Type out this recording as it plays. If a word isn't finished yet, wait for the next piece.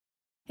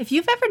If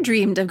you've ever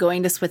dreamed of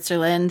going to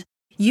Switzerland,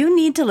 you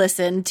need to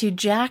listen to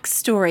Jack's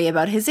story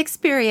about his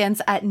experience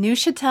at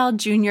Neuchâtel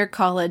Junior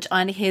College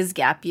on his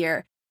gap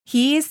year.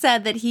 He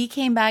said that he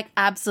came back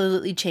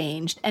absolutely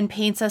changed and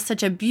paints us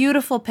such a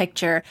beautiful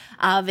picture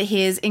of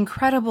his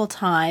incredible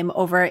time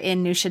over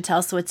in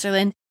Neuchâtel,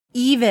 Switzerland,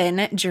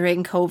 even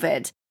during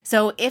COVID.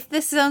 So if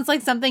this sounds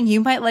like something you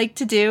might like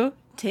to do,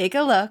 take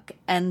a look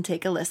and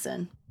take a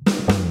listen.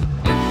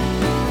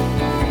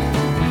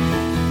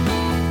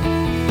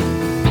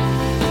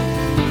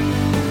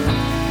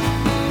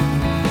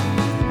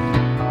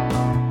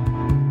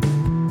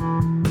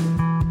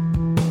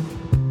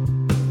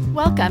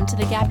 Welcome to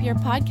the Gap Year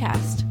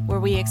Podcast, where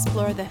we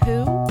explore the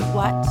who,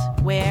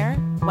 what, where,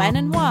 when,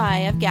 and why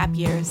of gap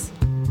years.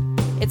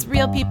 It's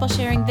real people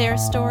sharing their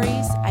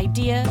stories,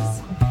 ideas,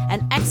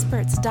 and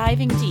experts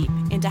diving deep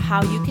into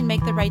how you can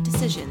make the right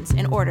decisions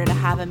in order to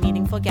have a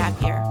meaningful gap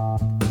year.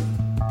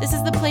 This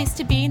is the place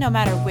to be no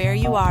matter where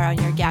you are on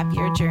your gap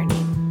year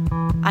journey.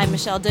 I'm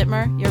Michelle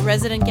Dittmer, your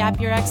resident gap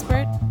year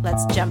expert.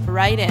 Let's jump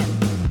right in.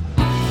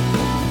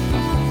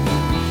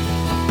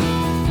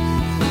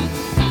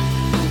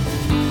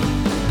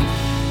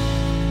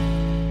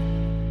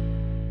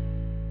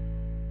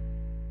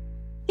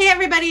 Hey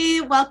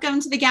everybody, welcome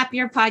to the Gap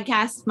Year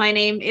Podcast. My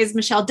name is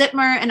Michelle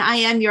Dittmer and I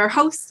am your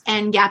host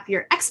and Gap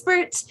Year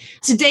expert.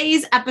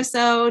 Today's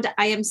episode,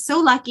 I am so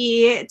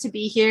lucky to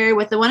be here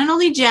with the one and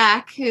only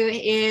Jack, who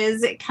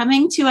is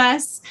coming to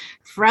us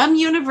from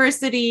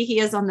university. He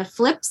is on the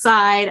flip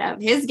side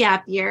of his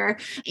gap year,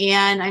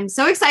 and I'm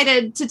so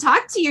excited to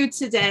talk to you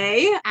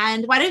today.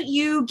 And why don't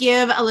you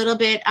give a little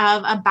bit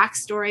of a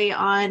backstory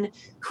on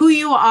who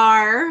you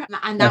are,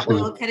 and that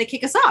will kind of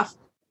kick us off.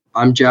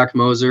 I'm Jack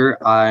Moser.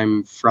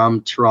 I'm from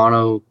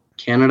Toronto,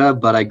 Canada,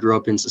 but I grew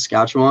up in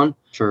Saskatchewan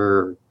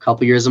for a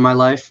couple years of my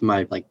life,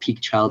 my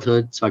peak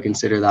childhood. So I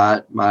consider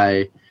that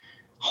my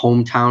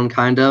hometown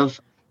kind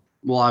of.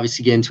 We'll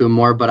obviously get into it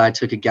more, but I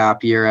took a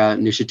gap year at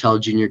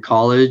Neuchâtel Junior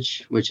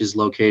College, which is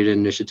located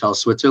in Neuchâtel,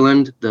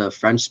 Switzerland, the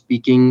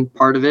French-speaking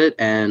part of it,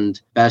 and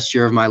best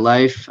year of my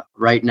life.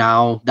 Right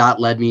now,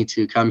 that led me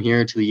to come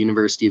here to the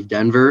University of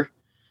Denver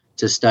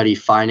to study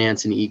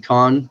finance and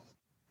econ.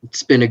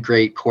 It's been a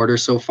great quarter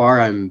so far.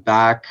 I'm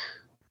back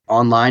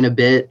online a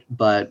bit,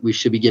 but we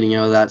should be getting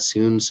out of that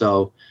soon.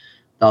 So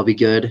that'll be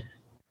good.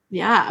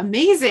 Yeah,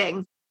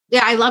 amazing.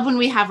 Yeah, I love when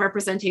we have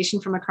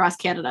representation from across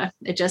Canada.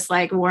 It just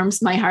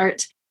warms my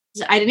heart.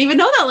 I didn't even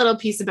know that little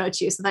piece about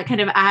you. So that kind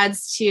of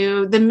adds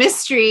to the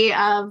mystery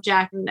of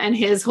Jack and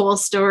his whole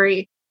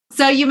story.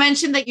 So you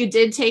mentioned that you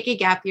did take a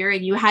gap year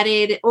and you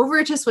headed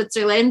over to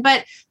Switzerland,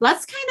 but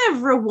let's kind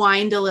of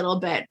rewind a little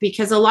bit,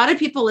 because a lot of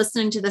people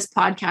listening to this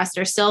podcast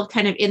are still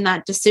kind of in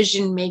that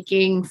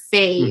decision-making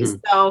phase. Mm-hmm.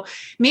 So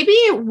maybe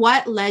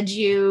what led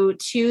you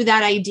to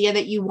that idea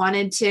that you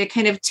wanted to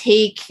kind of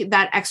take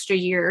that extra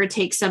year or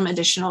take some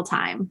additional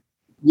time?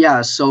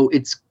 Yeah, so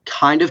it's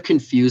kind of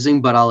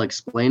confusing, but I'll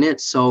explain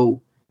it.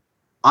 So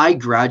I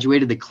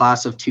graduated the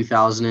class of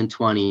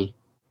 2020.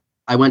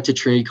 I went to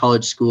Trinity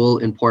College School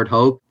in Port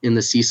Hope in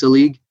the CISA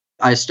League.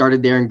 I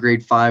started there in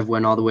grade 5,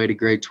 went all the way to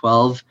grade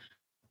 12.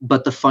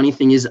 But the funny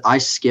thing is I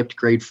skipped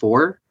grade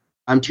 4.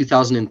 I'm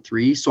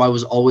 2003, so I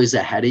was always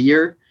ahead a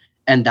year.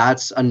 And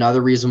that's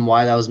another reason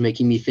why that was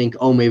making me think,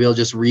 oh, maybe I'll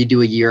just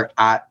redo a year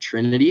at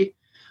Trinity.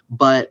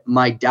 But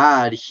my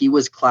dad, he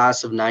was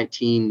class of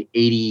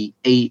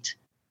 1988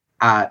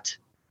 at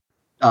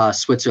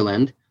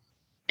Switzerland.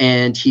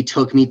 And he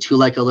took me to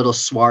a little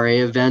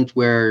soiree event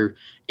where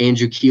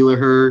Andrew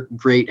Keeler,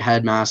 great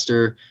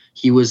headmaster,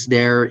 he was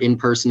there in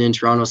person in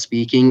Toronto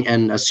speaking.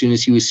 And as soon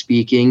as he was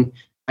speaking,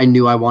 I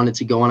knew I wanted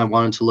to go and I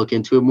wanted to look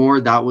into it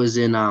more. That was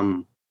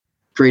in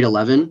grade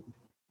 11.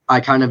 I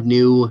kind of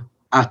knew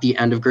at the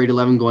end of grade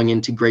 11 going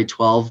into grade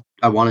 12,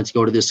 I wanted to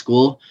go to this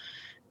school.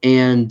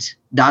 And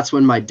that's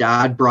when my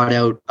dad brought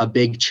out a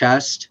big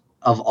chest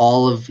of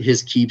all of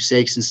his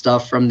keepsakes and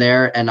stuff from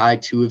there. And I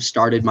too have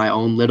started my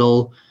own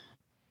little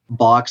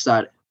box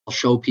that I'll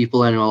show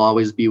people and it'll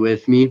always be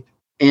with me.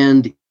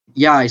 And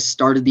yeah, I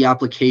started the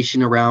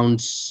application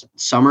around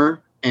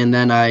summer, and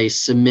then I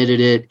submitted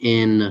it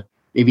in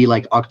maybe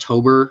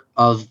October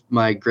of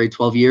my grade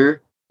 12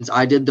 year.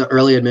 I did the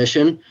early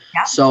admission.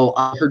 Yeah. So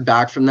I heard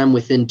back from them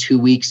within 2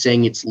 weeks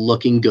saying it's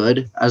looking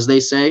good, as they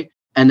say.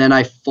 And then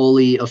I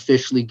fully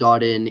officially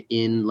got in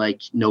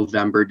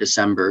November,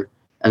 December.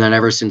 And then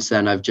ever since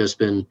then, I've just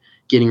been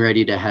getting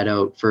ready to head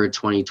out for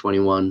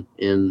 2021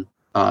 in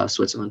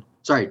Switzerland.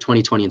 Sorry,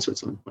 2020 in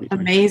Switzerland.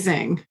 2020.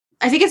 Amazing.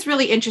 I think it's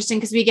really interesting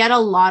because we get a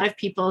lot of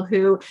people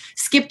who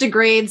skipped a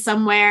grade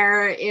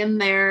somewhere in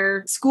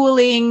their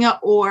schooling,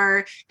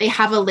 or they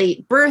have a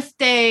late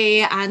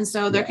birthday. And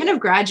so they're kind of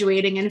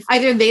graduating, and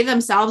either they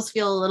themselves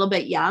feel a little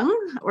bit young,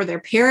 or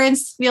their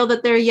parents feel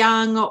that they're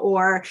young,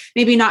 or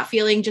maybe not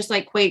feeling just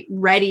quite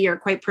ready or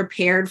quite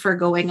prepared for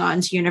going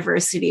on to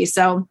university.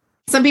 So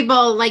some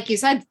people, like you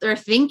said, they're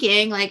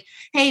thinking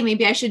hey,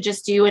 maybe I should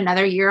just do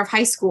another year of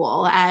high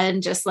school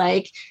and just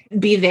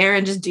be there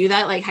and just do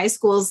that. High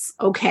school's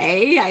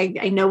okay.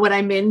 I know what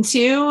I'm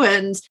into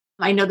and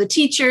I know the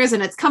teachers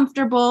and it's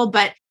comfortable.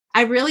 But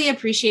I really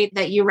appreciate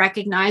that you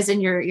recognize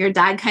and your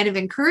dad kind of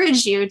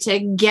encouraged you to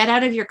get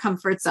out of your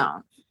comfort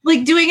zone.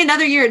 Like doing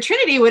another year at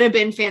Trinity would have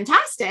been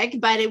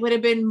fantastic, but it would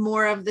have been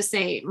more of the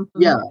same.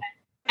 Yeah.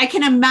 I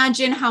can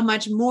imagine how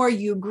much more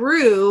you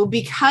grew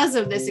because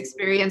of this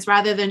experience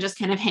rather than just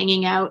kind of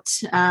hanging out.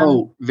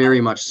 Oh,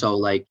 very much so.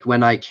 Like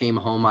when I came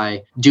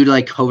home, due to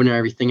like COVID and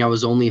everything, I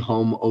was only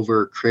home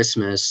over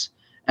Christmas,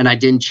 and I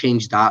didn't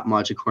change that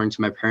much according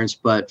to my parents.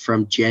 But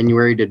from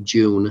January to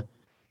June,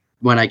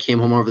 when I came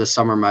home over the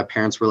summer, my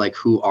parents were like,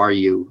 "Who are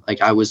you?"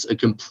 Like I was a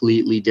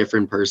completely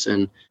different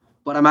person.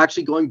 But I'm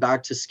actually going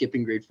back to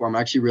skipping grade 4. I'm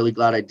actually really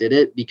glad I did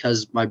it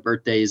because my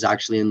birthday is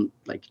actually in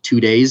like 2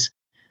 days.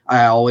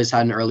 I always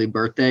had an early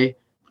birthday.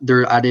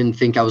 I didn't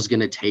think I was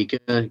going to take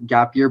a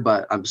gap year,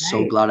 but I'm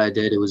so glad I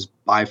did. It was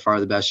by far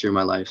the best year of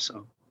my life.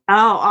 So.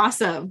 Oh,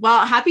 awesome.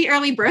 Well, happy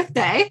early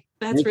birthday.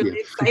 That's Thank really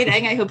you.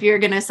 exciting. I hope you're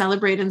going to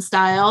celebrate in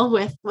style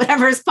with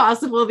whatever is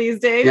possible these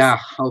days. Yeah,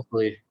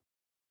 hopefully.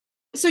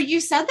 So you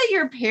said that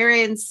your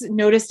parents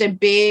noticed a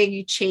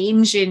big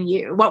change in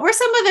you. What were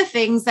some of the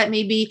things that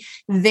maybe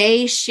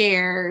they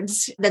shared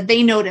that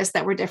they noticed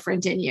that were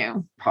different in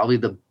you? Probably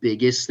the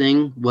biggest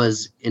thing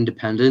was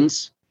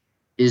independence.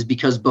 Is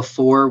because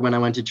before, when I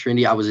went to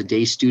Trinity, I was a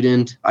day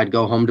student. I'd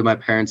go home to my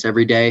parents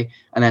every day.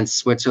 And then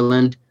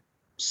Switzerland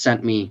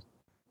sent me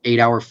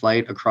 8-hour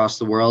flight across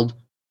the world.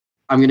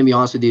 I'm going to be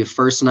honest with you. The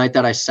first night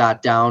that I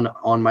sat down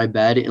on my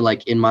bed,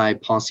 like in my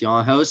pension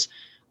house,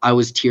 I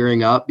was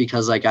tearing up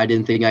because like I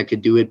didn't think I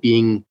could do it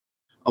being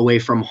away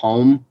from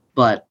home.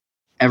 But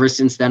ever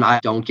since then, I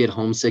don't get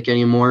homesick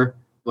anymore.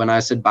 When I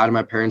said bye to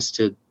my parents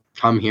to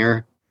come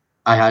here,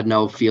 I had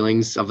no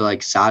feelings of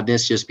like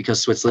sadness just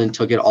because Switzerland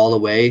took it all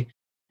away.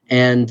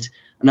 And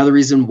another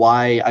reason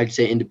why I'd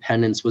say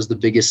independence was the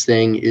biggest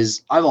thing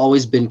is I've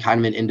always been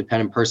kind of an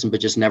independent person, but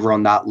just never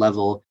on that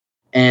level.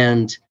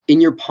 And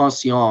in your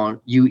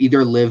pension, you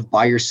either live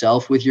by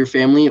yourself with your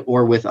family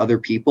or with other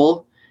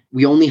people.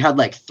 We only had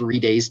like 3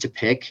 days to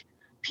pick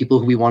people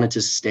who we wanted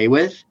to stay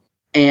with.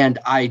 And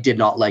I did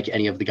not like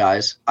any of the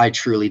guys. I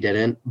truly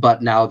didn't.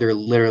 But now they're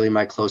literally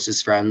my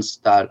closest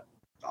friends that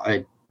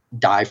I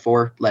die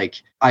for.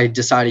 Like I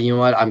decided, you know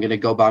what, I'm going to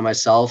go by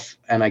myself.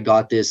 And I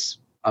got this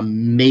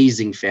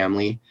amazing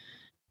family,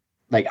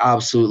 like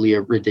absolutely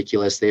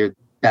ridiculous. They're the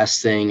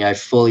best thing. I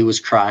fully was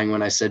crying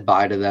when I said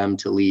bye to them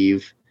to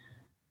leave.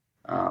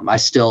 I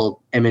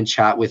still am in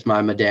chat with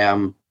my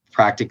madame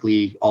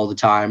practically all the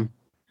time.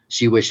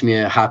 She wished me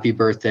a happy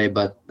birthday,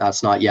 but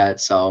that's not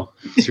yet. So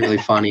it's really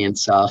funny and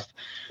stuff.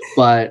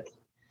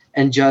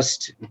 And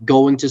just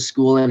going to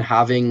school and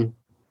having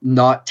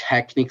not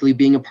technically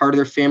being a part of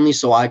their family,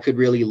 so I could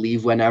really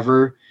leave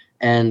whenever.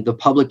 And the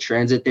public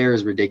transit there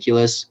is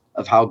ridiculous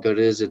of how good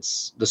it is.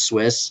 It's the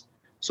Swiss.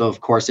 So of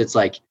course it's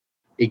like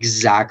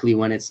exactly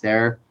when it's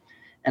there.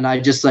 And I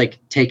just like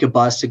take a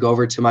bus to go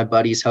over to my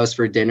buddy's house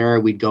for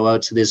dinner. We'd go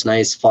out to this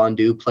nice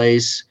fondue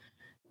place.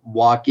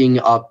 Walking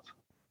up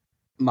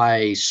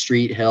my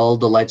street hill,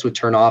 the lights would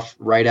turn off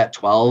right at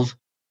 12.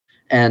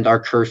 And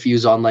our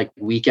curfews on like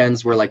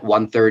weekends were like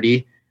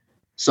 1:30.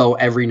 So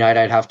every night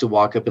I'd have to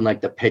walk up in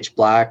like the pitch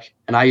black.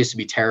 And I used to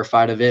be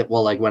terrified of it.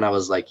 Well, like when I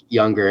was like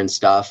younger and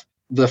stuff.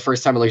 The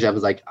first time I looked at it, I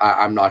was like,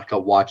 I'm not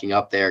walking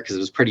up there because it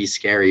was pretty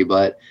scary,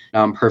 but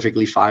now I'm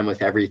perfectly fine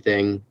with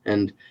everything.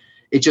 And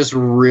it just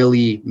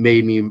really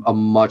made me a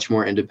much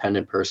more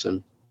independent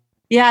person.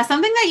 Yeah,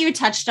 something that you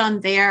touched on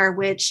there,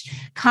 which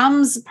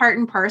comes part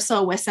and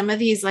parcel with some of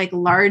these like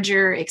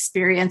larger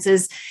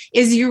experiences,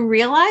 is you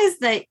realize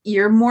that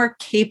you're more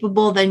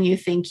capable than you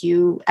think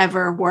you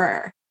ever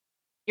were.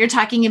 You're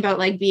talking about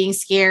like being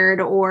scared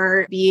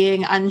or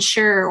being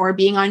unsure or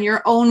being on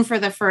your own for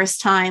the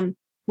first time.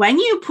 When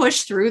you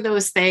push through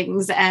those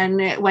things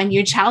and when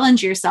you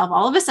challenge yourself,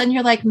 all of a sudden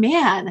you're like,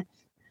 man,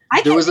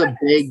 there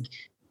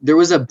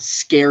was a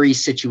scary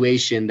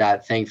situation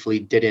that thankfully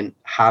didn't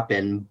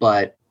happen,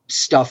 but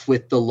stuff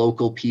with the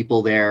local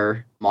people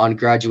there on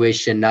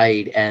graduation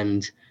night,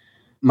 and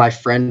my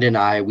friend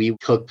and we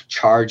took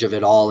charge of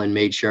it all and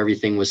made sure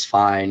everything was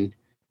fine.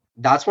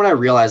 That's when I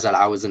realized that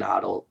I was an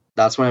adult.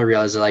 That's when I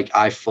realized that like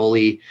I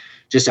fully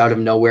just out of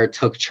nowhere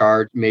took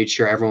charge, made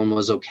sure everyone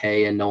was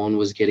okay and no one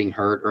was getting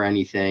hurt or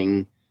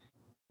anything.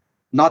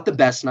 Not the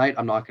best night.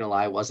 I'm not going to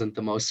lie. It wasn't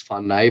the most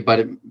fun night,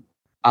 but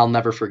I'll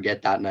never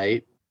forget that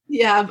night.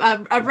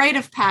 Yeah. A rite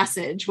of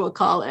passage, we'll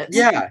call it.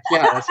 Yeah.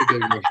 That's a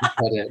good way to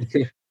put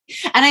it.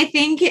 And I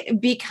think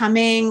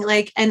becoming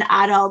like an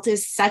adult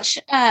is such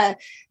a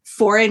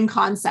foreign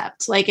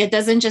concept. Like it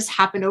doesn't just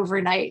happen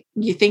overnight.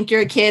 You think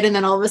you're a kid and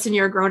then all of a sudden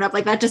you're a grown up.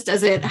 Like that just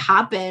doesn't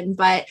happen.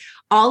 But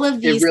all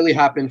of these. It really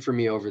happened for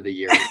me over the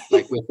year,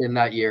 like within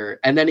that year.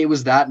 And then it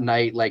was that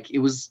night, like it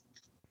was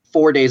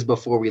 4 days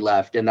before we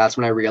left. And that's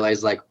when I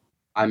realized like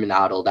I'm an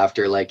adult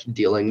after like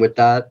dealing with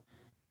that.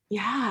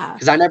 Yeah.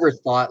 Because I never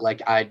thought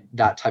like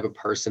that type of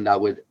person that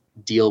would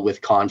deal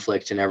with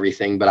conflict and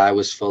everything, but I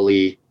was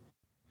fully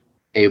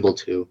able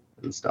to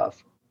and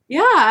stuff.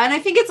 Yeah. And I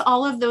think it's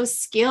all of those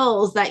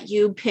skills that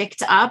you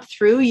picked up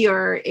through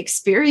your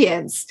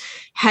experience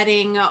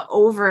heading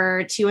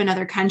over to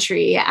another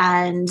country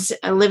and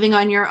living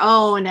on your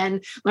own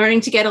and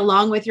learning to get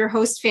along with your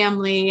host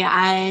family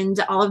and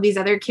all of these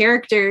other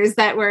characters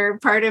that were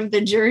part of the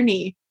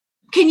journey.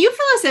 Can you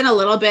fill us in a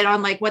little bit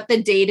on like what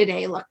the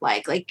day-to-day looked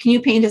like? Like, can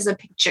you paint us a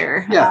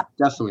picture? Yeah,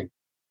 definitely.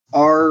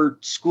 Our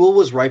school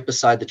was right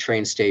beside the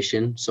train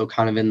station, so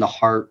kind of in the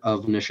heart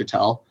of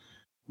Neuchâtel.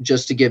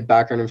 Just to give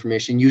background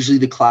information, usually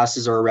the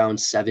classes are around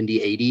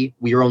 70, 80.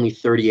 We are only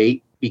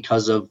 38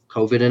 because of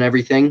COVID and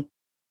everything.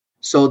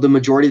 So the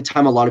majority of the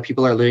time, a lot of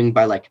people are living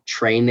by like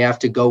train. They have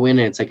to go in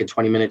and it's like a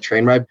 20-minute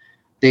train ride.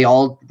 They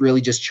all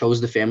really just chose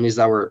the families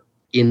that were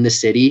in the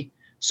city.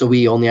 So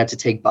we only had to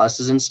take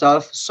buses and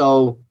stuff.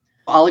 So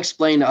I'll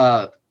explain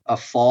a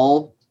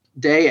fall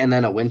day and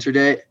then a winter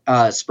day,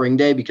 spring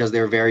day, because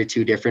they're very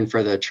two different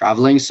for the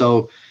traveling.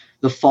 So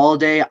the fall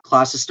day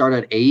classes start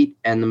at 8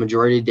 and the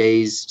majority of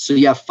days. So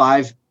you have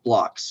 5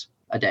 blocks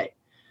a day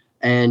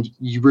and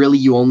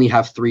you only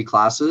have 3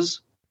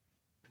 classes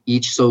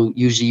each. So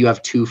usually you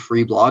have 2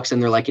 free blocks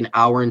and they're like an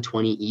hour and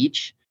 20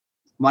 each.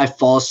 My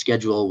fall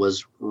schedule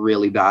was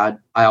really bad.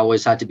 I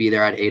always had to be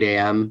there at 8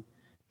 a.m.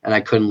 and I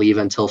couldn't leave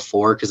until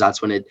 4 because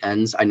that's when it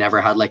ends. I never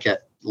had like a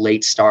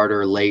late start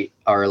or like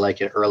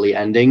an early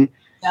ending.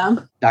 Yeah.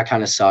 That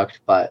kind of sucked,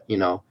 but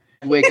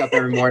wake up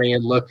every morning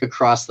and look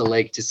across the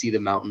lake to see the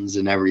mountains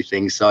and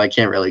everything. So I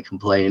can't really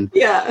complain.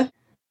 Yeah.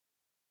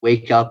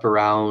 Wake up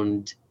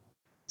around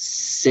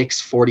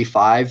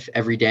 6:45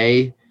 every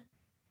day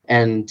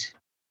and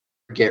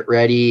get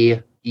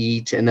ready,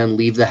 eat, and then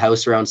leave the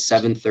house around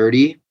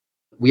 7:30.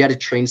 We had a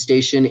train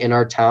station in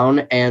our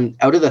town, and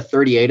out of the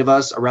 38 of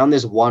us, around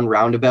this one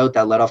roundabout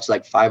that led off to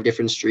like 5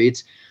 different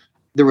streets,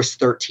 there was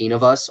 13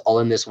 of us all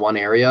in this one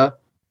area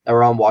that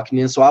were all walking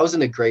in. So I was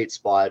in a great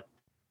spot.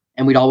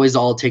 And we'd always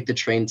all take the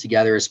train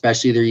together,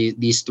 especially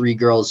these 3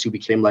 girls who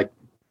became like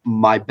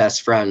my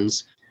best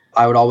friends.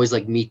 I would always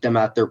like meet them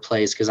at their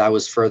place because I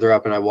was further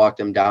up and I walked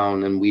them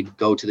down and we'd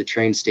go to the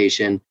train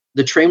station.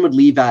 The train would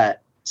leave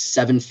at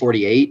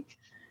 7:48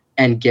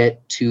 and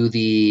get to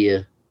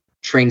the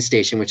train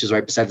station, which is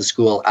right beside the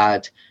school,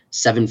 at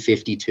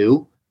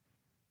 7:52.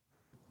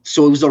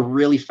 So it was a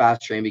really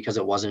fast train because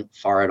it wasn't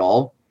far at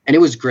all. And it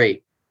was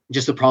great.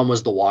 Just the problem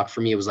was the walk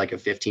for me. It was like a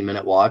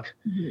 15-minute walk.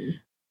 Mm-hmm.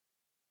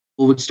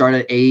 We would start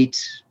at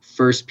 8,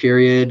 first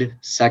period,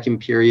 second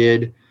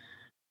period,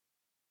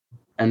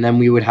 and then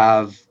we would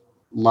have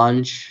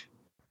lunch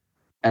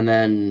and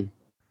then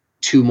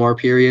 2 more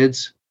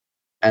periods.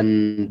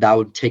 And that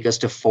would take us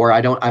to 4.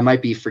 I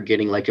might be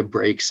forgetting like a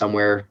break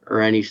somewhere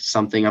or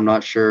something. I'm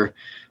not sure.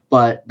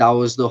 But that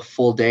was the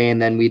full day. And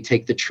then we'd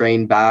take the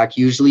train back.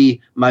 Usually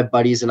my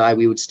buddies and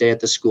we would stay at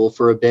the school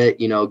for a bit,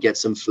 get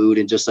some food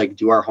and just like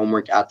do our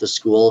homework at the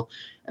school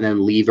and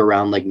then leave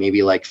around like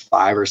maybe like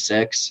 5 or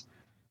 6.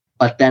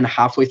 But then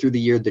halfway through the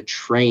year, the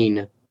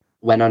train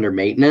went under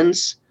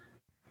maintenance.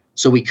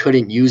 So we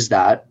couldn't use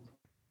that.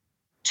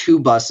 2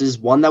 buses,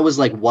 one that was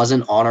like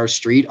wasn't on our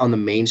street, on the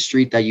main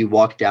street that you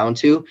walk down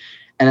to.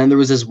 And then there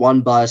was this one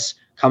bus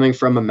coming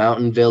from a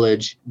mountain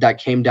village that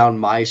came down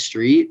my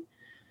street.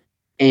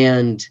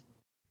 And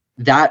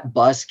that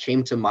bus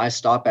came to my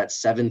stop at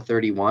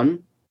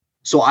 7:31.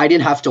 So I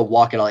didn't have to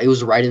walk at all. It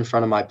was right in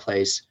front of my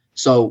place.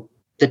 So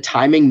the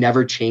timing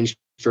never changed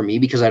for me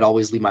because I'd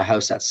always leave my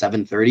house at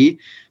 7:30.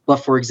 But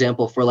for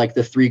example, for like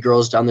the 3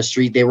 girls down the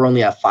street, they were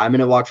only a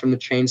 5-minute walk from the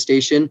train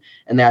station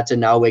and they had to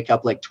now wake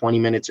up like 20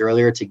 minutes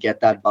earlier to get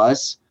that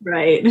bus.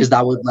 Right. Because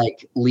that would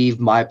like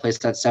leave my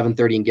place at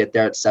 7:30 and get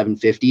there at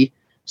 7:50.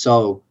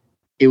 So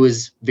it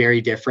was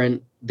very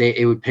different.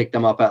 It would pick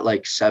them up at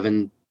like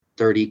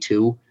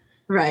 7:32.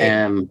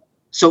 Right.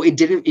 So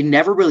it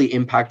never really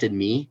impacted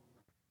me,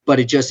 but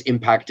it just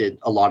impacted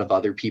a lot of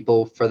other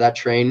people for that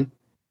train.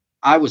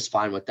 I was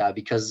fine with that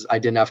because I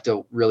didn't have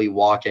to really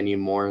walk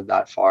anymore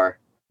that far.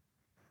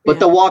 But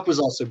the walk was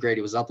also great.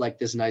 It was up like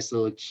this nice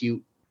little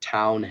cute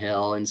town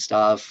hill and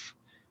stuff.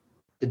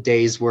 The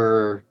days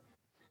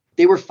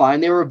they were fine.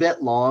 They were a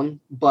bit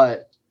long,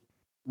 but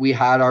we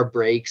had our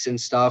breaks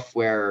and stuff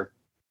where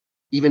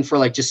even for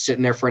like just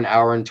sitting there for an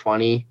hour and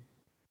 20,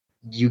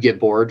 you get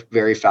bored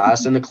very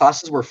fast. And the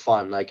classes were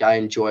fun. Like I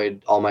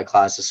enjoyed all my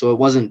classes, so it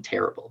wasn't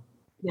terrible.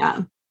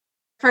 Yeah.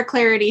 For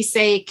clarity's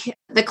sake,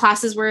 the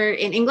classes were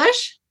in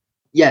English?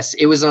 Yes,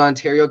 it was an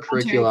Ontario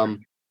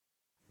curriculum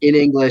in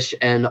English,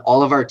 and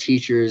all of our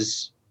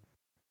teachers,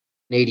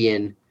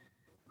 Canadian,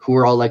 who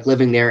were all like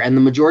living there, and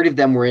the majority of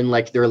them were in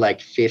like their like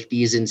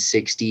 50s and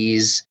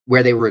 60s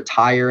where they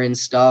retire and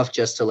stuff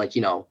just to like,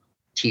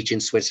 teach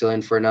in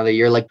Switzerland for another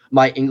year. Like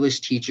my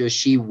English teacher,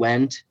 she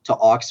went to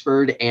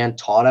Oxford and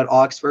taught at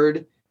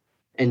Oxford,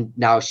 and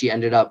now she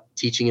ended up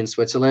teaching in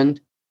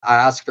Switzerland. I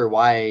asked her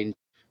why, and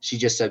she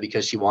just said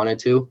because she wanted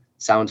to.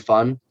 Sounds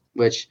fun,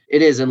 which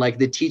it is. And like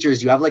the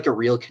teachers, you have like a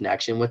real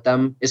connection with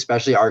them,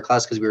 especially our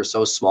class because we were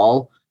so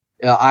small.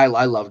 I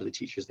loved the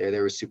teachers there. They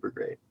were super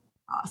great.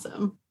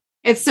 Awesome.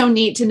 It's so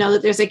neat to know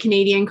that there's a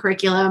Canadian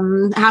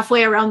curriculum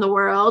halfway around the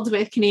world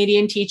with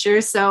Canadian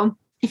teachers. So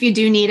if you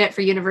do need it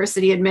for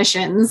university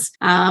admissions.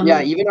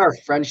 Yeah, even our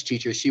French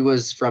teacher, she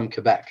was from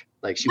Quebec.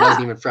 Like she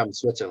wasn't even from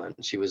Switzerland.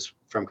 She was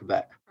from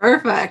Quebec.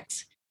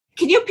 Perfect.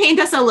 Can you paint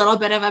us a little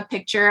bit of a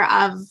picture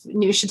of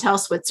Neuchâtel,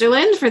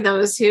 Switzerland, for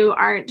those who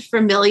aren't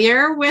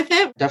familiar with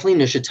it?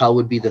 Definitely Neuchâtel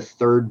would be the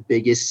third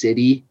biggest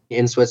city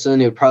in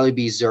Switzerland. It would probably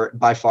be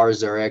by far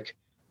Zurich,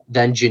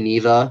 then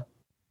Geneva,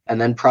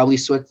 and then probably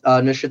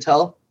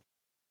Neuchâtel.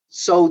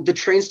 So the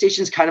train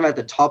station's kind of at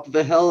the top of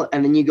the hill,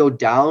 and then you go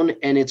down,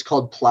 and it's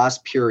called Place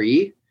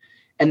Purie.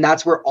 And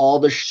that's where all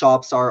the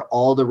shops are,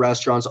 all the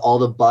restaurants, all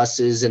the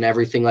buses and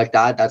everything like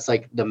that. That's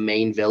like the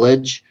main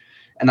village.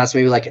 And that's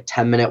maybe like a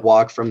 10-minute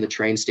walk from the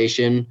train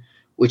station,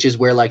 which is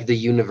where like the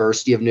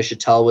University of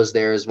Neuchâtel was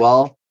there as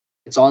well.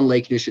 It's on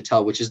Lake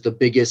Neuchâtel, which is the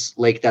biggest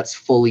lake that's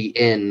fully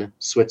in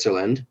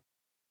Switzerland.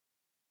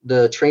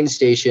 The train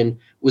station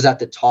was at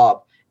the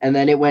top, and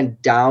then it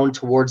went down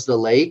towards the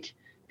lake.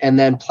 And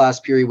then Place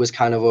Purie was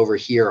kind of over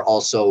here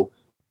also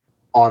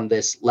on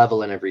this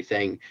level and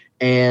everything.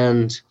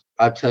 And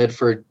I played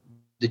for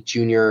the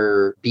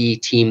junior B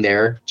team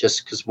there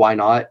just because why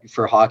not,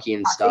 for hockey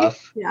and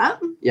stuff. Yeah.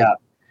 Yeah.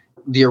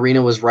 The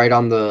arena was right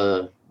on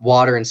the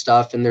water and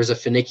stuff. And there's a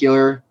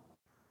funicular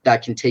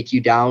that can take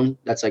you down.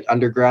 That's like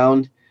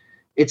underground.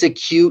 It's a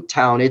cute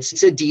town.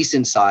 It's a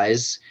decent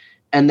size.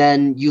 And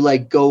then you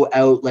like go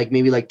out like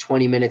maybe like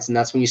 20 minutes. And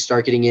that's when you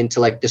start getting into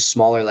like the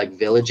smaller like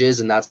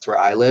villages. And that's where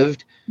I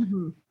lived.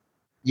 Mm-hmm.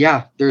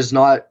 Yeah. There's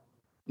not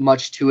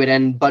much to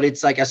it. But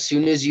it's like as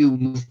soon as you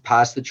move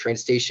past the train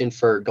station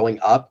for going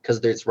up, because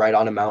it's right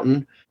on a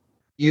mountain,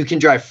 you can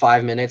drive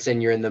 5 minutes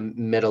and you're in the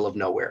middle of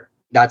nowhere.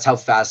 That's how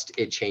fast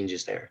it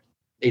changes there.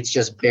 It's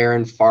just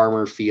barren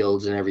farmer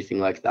fields and everything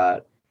like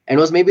that. And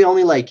it was maybe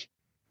only like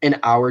an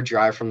hour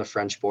drive from the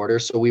French border.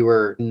 So we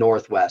were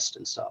northwest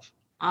and stuff.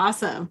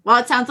 Awesome. Well,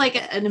 it sounds like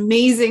an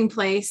amazing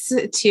place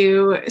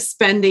to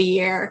spend a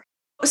year.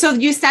 So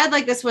you said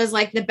like this was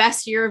like the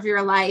best year of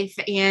your life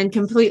and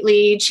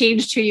completely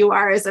changed who you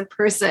are as a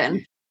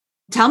person.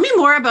 Tell me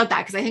more about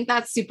that, because I think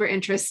that's super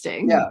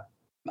interesting. Yeah,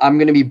 I'm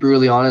going to be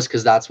brutally honest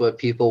because that's what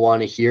people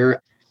want to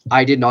hear.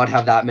 I did not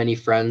have that many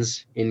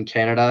friends in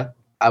Canada.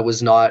 I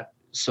was not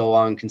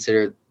so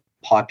considered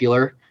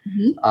popular.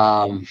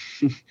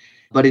 Mm-hmm.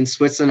 But in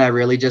Switzerland, I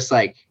really just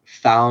like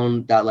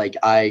found that like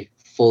I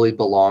fully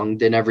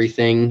belonged in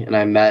everything. And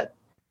I met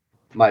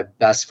my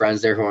best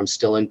friends there who I'm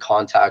still in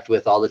contact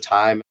with all the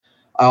time.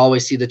 I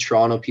always see the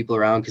Toronto people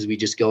around because we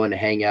just go and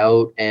hang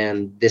out.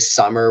 And this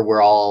summer,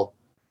 we're all,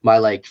 my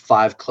like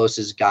 5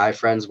 closest guy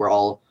friends, we're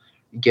all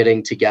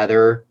getting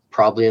together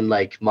probably in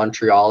like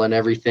Montreal and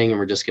everything. And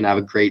we're just going to have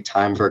a great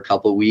time for a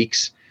couple of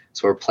weeks.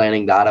 So we're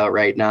planning that out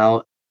right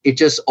now. It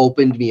just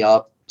opened me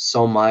up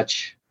so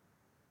much.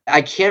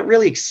 I can't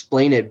really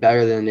explain it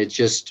better than it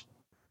just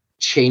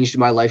changed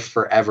my life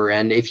forever.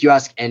 And if you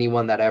ask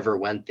anyone that ever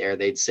went there,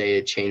 they'd say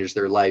it changed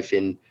their life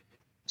in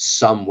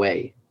some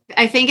way.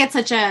 I think it's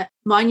such a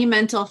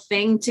monumental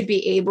thing to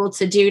be able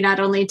to do, not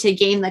only to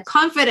gain the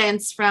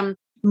confidence from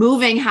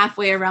moving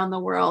halfway around the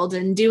world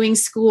and doing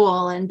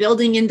school and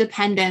building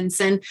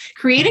independence and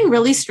creating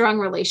really strong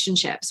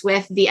relationships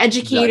with the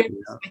educators,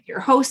 exactly, yeah, with your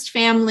host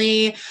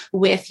family,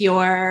 with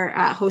your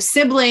host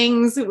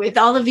siblings, with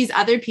all of these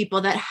other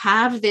people that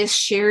have this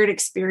shared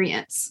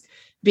experience.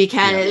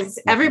 Because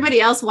everybody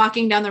else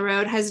walking down the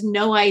road has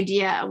no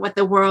idea what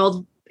the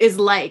world is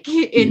like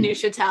in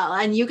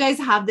Neuchâtel. And you guys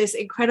have this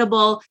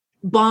incredible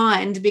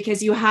bond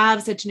because you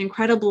have such an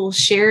incredible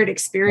shared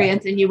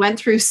experience and you went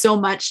through so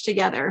much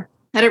together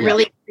that it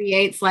really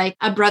creates like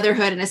a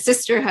brotherhood and a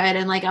sisterhood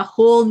and like a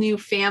whole new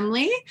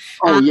family.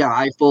 Oh, yeah,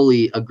 I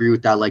fully agree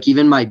with that. Like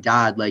even my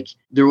dad, like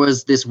there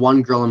was this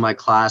one girl in my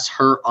class,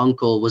 her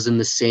uncle was in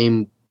the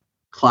same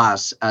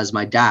class as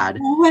my dad.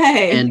 No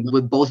way. And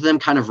with both of them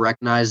kind of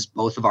recognized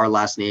both of our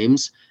last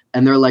names.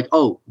 And they're like,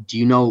 oh, do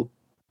you know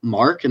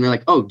Mark? And they're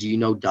like, oh, do you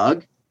know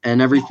Doug?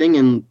 And everything.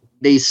 And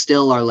they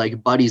still are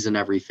like buddies and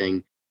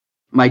everything.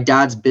 My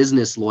dad's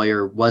business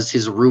lawyer was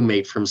his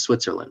roommate from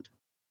Switzerland.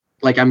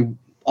 Like I'm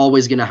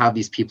always going to have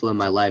these people in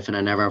my life and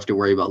I never have to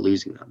worry about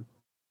losing them.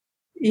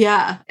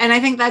 Yeah. And I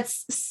think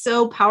that's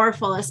so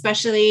powerful,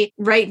 especially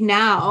right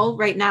now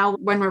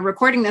when we're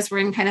recording this, we're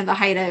in kind of the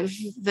height of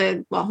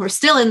we're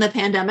still in the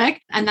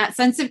pandemic. And that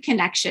sense of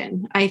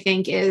connection, I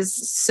think,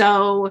 is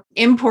so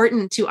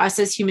important to us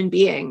as human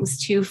beings,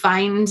 to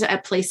find a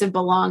place of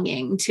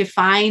belonging, to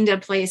find a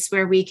place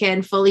where we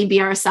can fully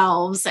be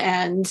ourselves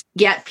and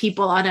get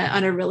people on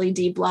a really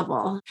deep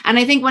level. And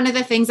I think one of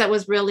the things that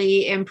was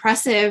really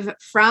impressive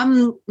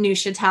from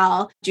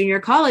Neuchâtel Junior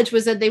College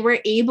was that they were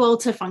able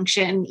to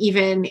function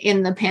even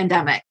in the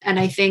pandemic. And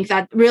I think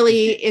that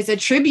really is a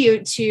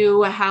tribute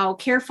to how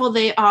careful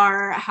they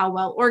are, how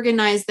well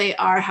organized they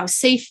are, how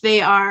safe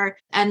they are,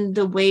 and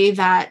the way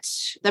that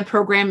the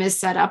program is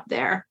set up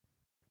there.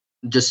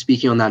 Just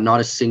speaking on that,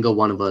 not a single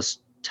one of us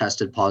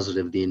tested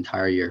positive the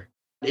entire year.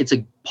 It's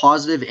a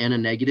positive and a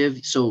negative.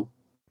 So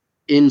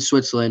in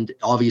Switzerland,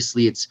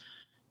 obviously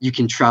you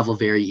can travel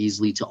very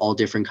easily to all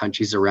different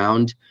countries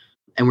around.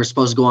 And we're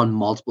supposed to go on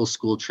multiple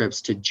school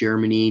trips to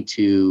Germany,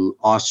 to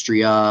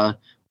Austria,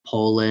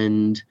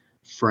 Poland,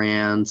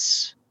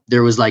 France.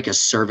 There was like a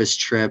service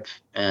trip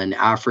in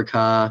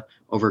Africa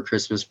over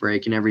Christmas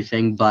break and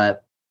everything,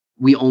 but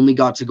we only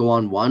got to go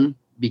on one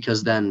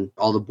because then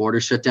all the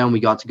borders shut down. We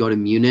got to go to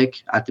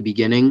Munich at the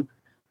beginning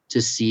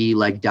to see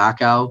like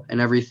Dachau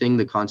and everything,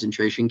 the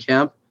concentration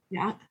camp.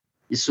 Yeah.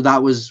 So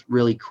that was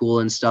really cool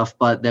and stuff,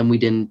 but then we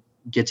didn't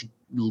get to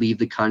leave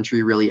the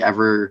country really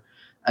ever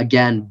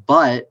again.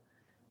 But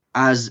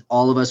as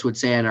all of us would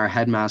say, and our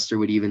headmaster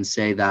would even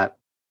say, that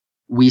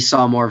we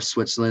saw more of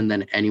Switzerland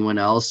than anyone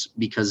else,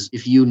 because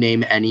if you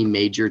name any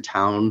major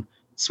town,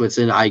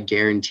 Switzerland, I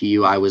guarantee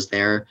you I was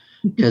there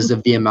because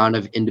of the amount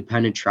of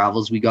independent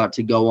travels we got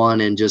to go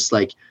on, and just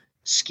like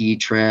ski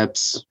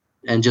trips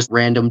and just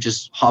random,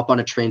 just hop on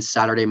a train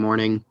Saturday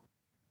morning,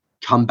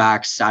 come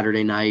back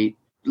Saturday night.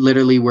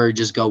 Literally, we're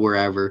just go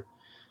wherever.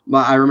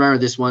 But I remember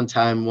this one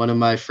time, one of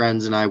my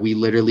friends and I, we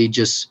literally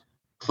just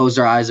closed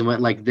our eyes and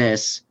went like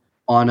this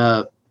on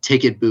a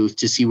ticket booth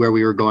to see where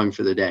we were going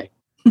for the day.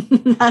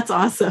 That's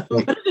awesome.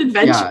 What an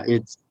adventure. Yeah,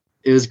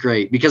 it was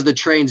great because the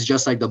trains,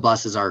 just like the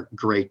buses, are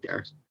great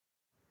there.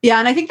 Yeah,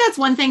 and I think that's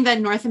one thing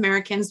that North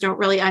Americans don't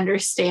really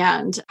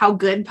understand, how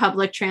good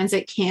public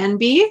transit can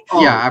be.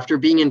 Yeah, after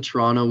being in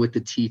Toronto with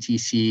the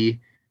TTC,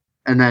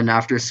 and then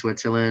after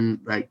Switzerland,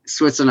 like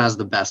Switzerland has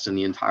the best in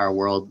the entire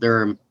world.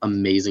 They're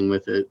amazing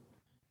with it.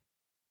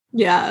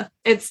 Yeah,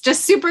 it's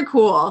just super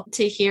cool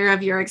to hear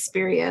of your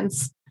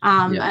experience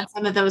and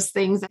some of those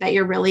things that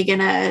you're really going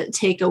to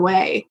take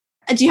away.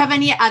 Do you have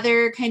any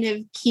other kind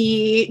of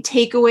key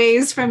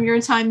takeaways from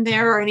your time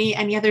there, or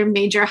any other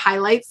major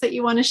highlights that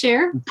you want to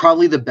share?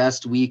 Probably the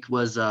best week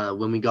was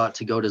when we got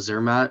to go to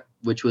Zermatt,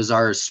 which was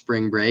our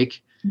spring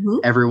break. Mm-hmm.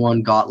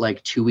 Everyone got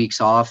like 2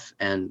 weeks off,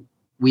 and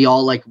we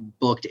all like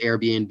booked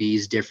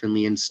Airbnbs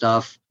differently and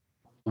stuff.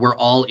 We're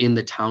all in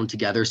the town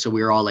together, so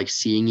we were all like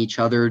seeing each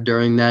other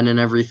during then and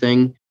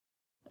everything,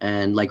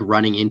 and like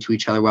running into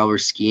each other while we're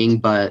skiing.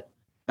 But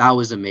that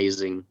was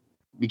amazing.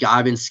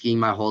 I've been skiing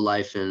my whole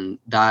life, and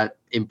that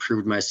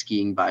improved my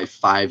skiing by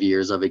 5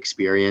 years of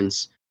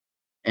experience.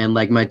 And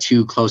like my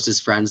two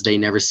closest friends, they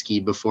never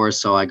skied before,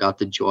 so I got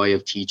the joy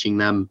of teaching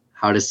them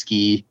how to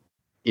ski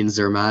in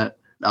Zermatt.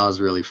 That was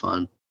really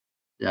fun.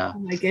 Yeah. Oh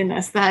my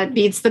goodness, that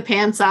beats the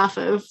pants off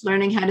of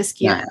learning how to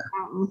ski up the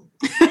mountain.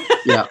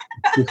 Yeah.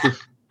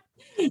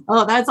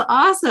 Oh, that's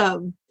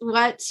awesome.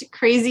 What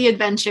crazy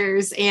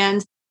adventures.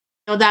 And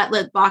that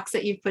lit box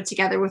that you've put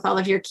together with all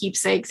of your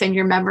keepsakes and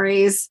your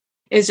memories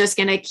is just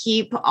going to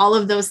keep all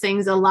of those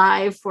things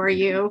alive for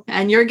you.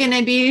 And you're going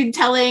to be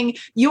telling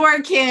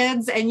your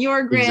kids and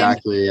your grandkids,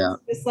 exactly, yeah,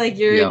 just like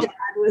your dad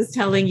was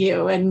telling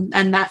you. And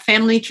that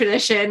family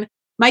tradition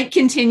might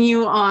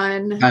continue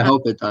on. I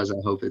hope it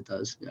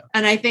does. Yeah.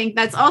 And I think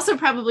that's also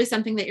probably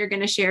something that you're going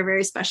to share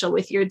very special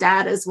with your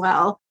dad as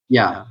well.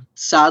 Yeah.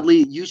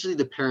 Sadly, usually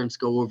the parents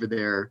go over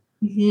there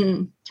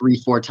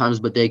 3-4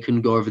 times, but they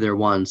couldn't go over there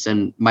once.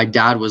 And my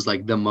dad was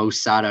like the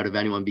most sad out of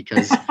anyone,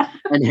 because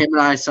and him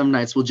and I some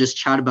nights will just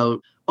chat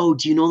about, oh,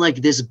 do you know like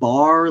this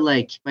bar?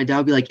 Like my dad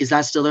would be like, is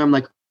that still there? I'm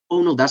like,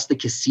 oh no, that's the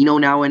casino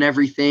now and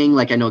everything.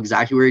 Like I know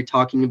exactly what you're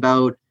talking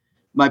about.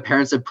 My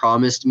parents had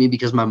promised me,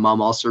 because my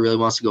mom also really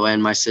wants to go,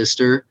 and my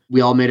sister,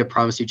 we all made a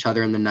promise to each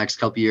other in the next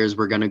couple of years,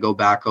 we're going to go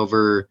back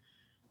over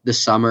the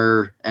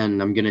summer,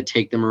 and I'm going to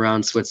take them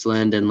around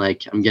Switzerland, and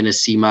like I'm going to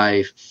see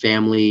my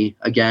family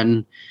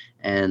again,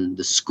 and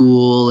the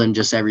school, and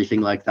just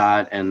everything like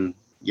that. And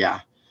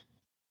yeah,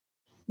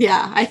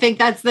 I think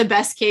that's the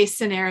best case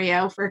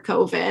scenario for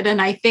COVID.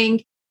 And I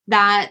think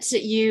that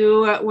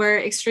you were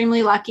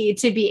extremely lucky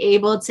to be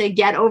able to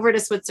get over to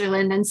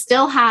Switzerland and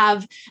still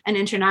have an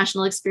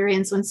international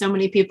experience when so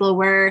many people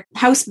were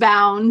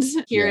housebound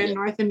here in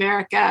North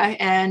America.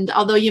 And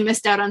although you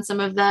missed out on some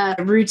of the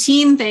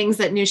routine things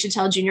that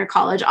Neuchâtel Junior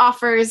College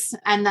offers,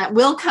 and that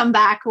will come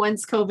back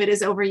once COVID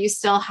is over, you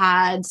still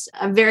had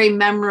a very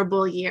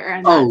memorable year.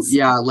 And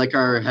like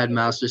our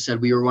headmaster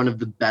said, we were one of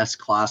the best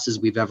classes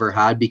we've ever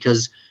had,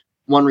 because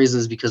one reason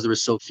is because there were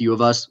so few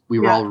of us. We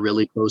were all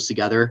really close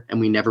together, and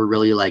we never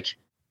really like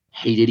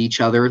hated each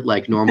other.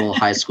 Like normal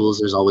high schools,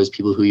 there's always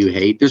people who you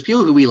hate. There's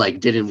people who we like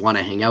didn't want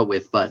to hang out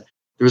with, but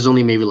there was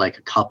only maybe like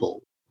a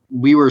couple.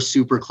 We were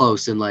super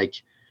close, and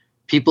like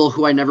people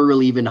who I never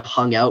really even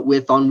hung out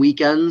with on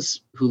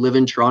weekends who live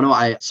in Toronto,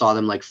 I saw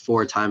them like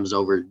 4 times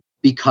over,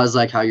 because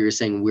like how you were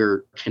saying,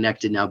 we're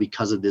connected now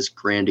because of this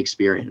grand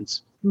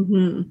experience.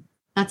 Mm-hmm.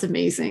 That's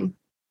amazing.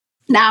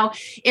 Now,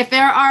 if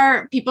there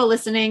are people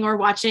listening or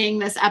watching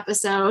this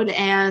episode,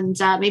 and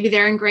maybe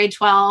they're in grade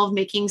 12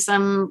 making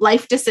some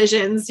life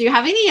decisions, do you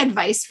have any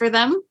advice for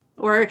them,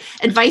 or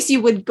advice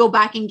you would go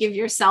back and give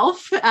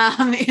yourself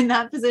in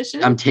that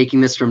position? I'm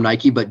taking this from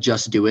Nike, but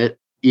just do it.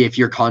 If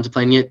you're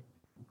contemplating it,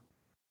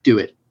 do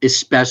it,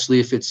 especially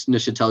if it's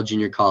Neuchâtel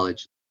Junior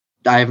College.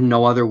 I have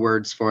no other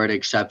words for it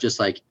except just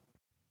like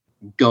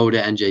go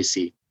to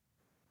NJC.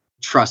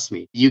 Trust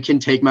me. You can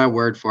take my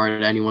word for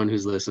it, anyone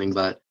who's listening,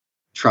 but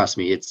trust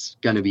me, it's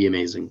going to be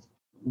amazing.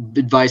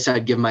 The advice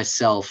I'd give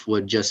myself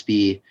would just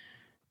be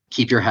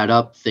keep your head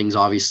up. Things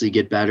obviously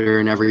get better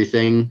and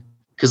everything.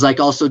 Because like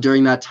also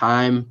during that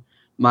time,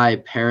 my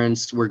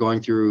parents were going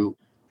through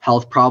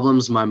health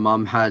problems. My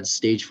mom had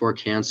stage 4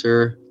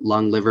 cancer,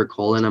 lung, liver,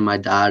 colon, and my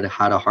dad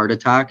had a heart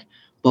attack.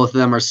 Both of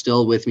them are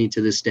still with me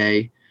to this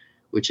day,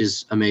 which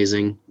is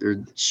amazing. They're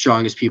the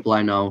strongest people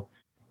I know.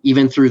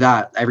 Even through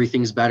that,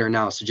 everything's better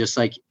now. So just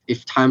like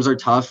if times are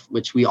tough,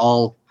 which we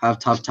all have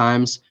tough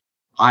times,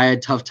 I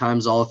had tough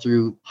times all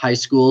through high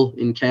school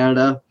in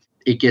Canada.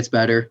 It gets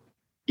better.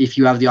 If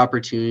you have the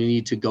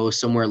opportunity to go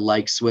somewhere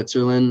like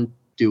Switzerland,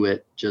 do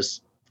it.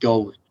 Just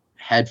go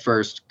head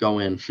first, go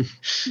in.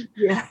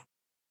 Yeah.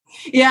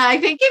 Yeah, I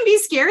think it can be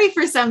scary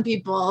for some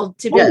people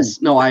to be.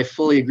 Yes, no, I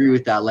fully agree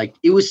with that. Like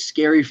it was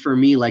scary for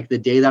me. Like the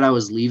day that I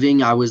was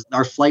leaving,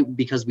 our flight,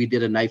 because we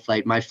did a night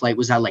flight, my flight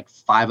was at like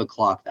 5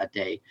 o'clock that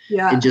day.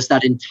 Yeah. And just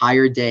that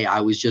entire day,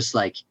 I was just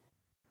like,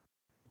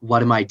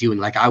 what am I doing?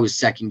 Like I was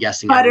second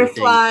guessing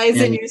Butterflies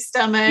everything. in your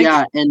stomach.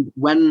 Yeah. And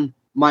when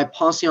my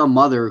pension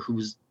mother,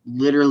 who's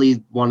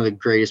literally one of the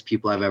greatest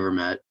people I've ever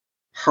met,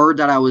 heard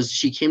that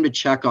she came to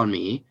check on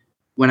me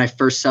when I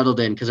first settled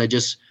in, because I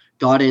just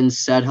got in,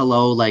 said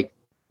hello, like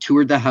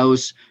toured the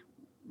house,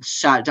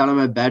 sat down on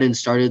my bed and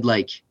started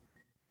like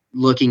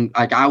looking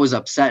like I was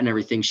upset and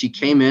everything. She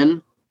came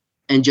in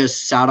and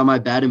just sat on my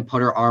bed and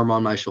put her arm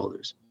on my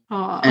shoulders.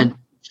 Aww. And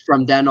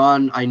from then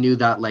on, I knew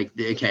that like,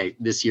 okay,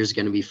 this year's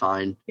going to be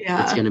fine.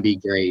 Yeah. It's going to be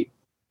great.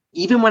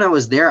 Even when I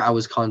was there, I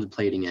was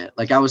contemplating it.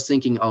 Like I was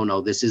thinking, oh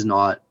no, this is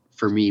not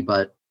for me,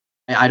 but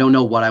I don't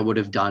know what I would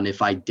have done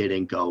if I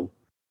didn't go,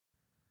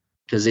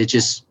 because it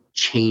just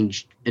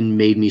changed and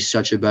made me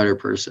such a better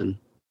person.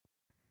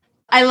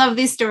 I love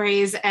these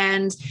stories,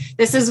 and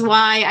this is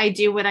why I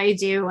do what I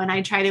do. And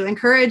I try to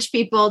encourage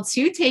people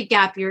to take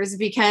gap years,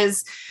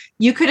 because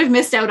you could have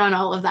missed out on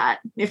all of that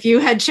if you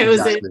had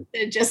chosen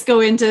to just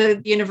go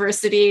into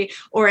university,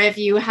 or if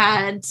you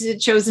had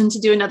chosen to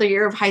do another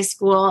year of high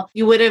school.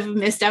 You would have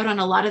missed out on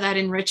a lot of that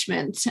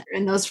enrichment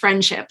and those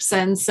friendships.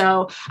 And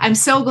so I'm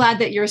so glad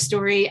that your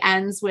story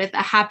ends with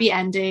a happy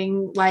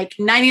ending, like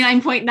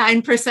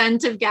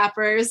 99.9% of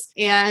gappers.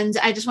 And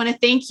I just want to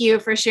thank you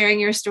for sharing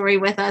your story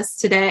with us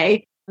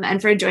today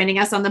and for joining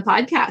us on the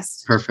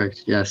podcast.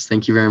 Perfect. Yes.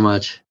 Thank you very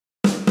much.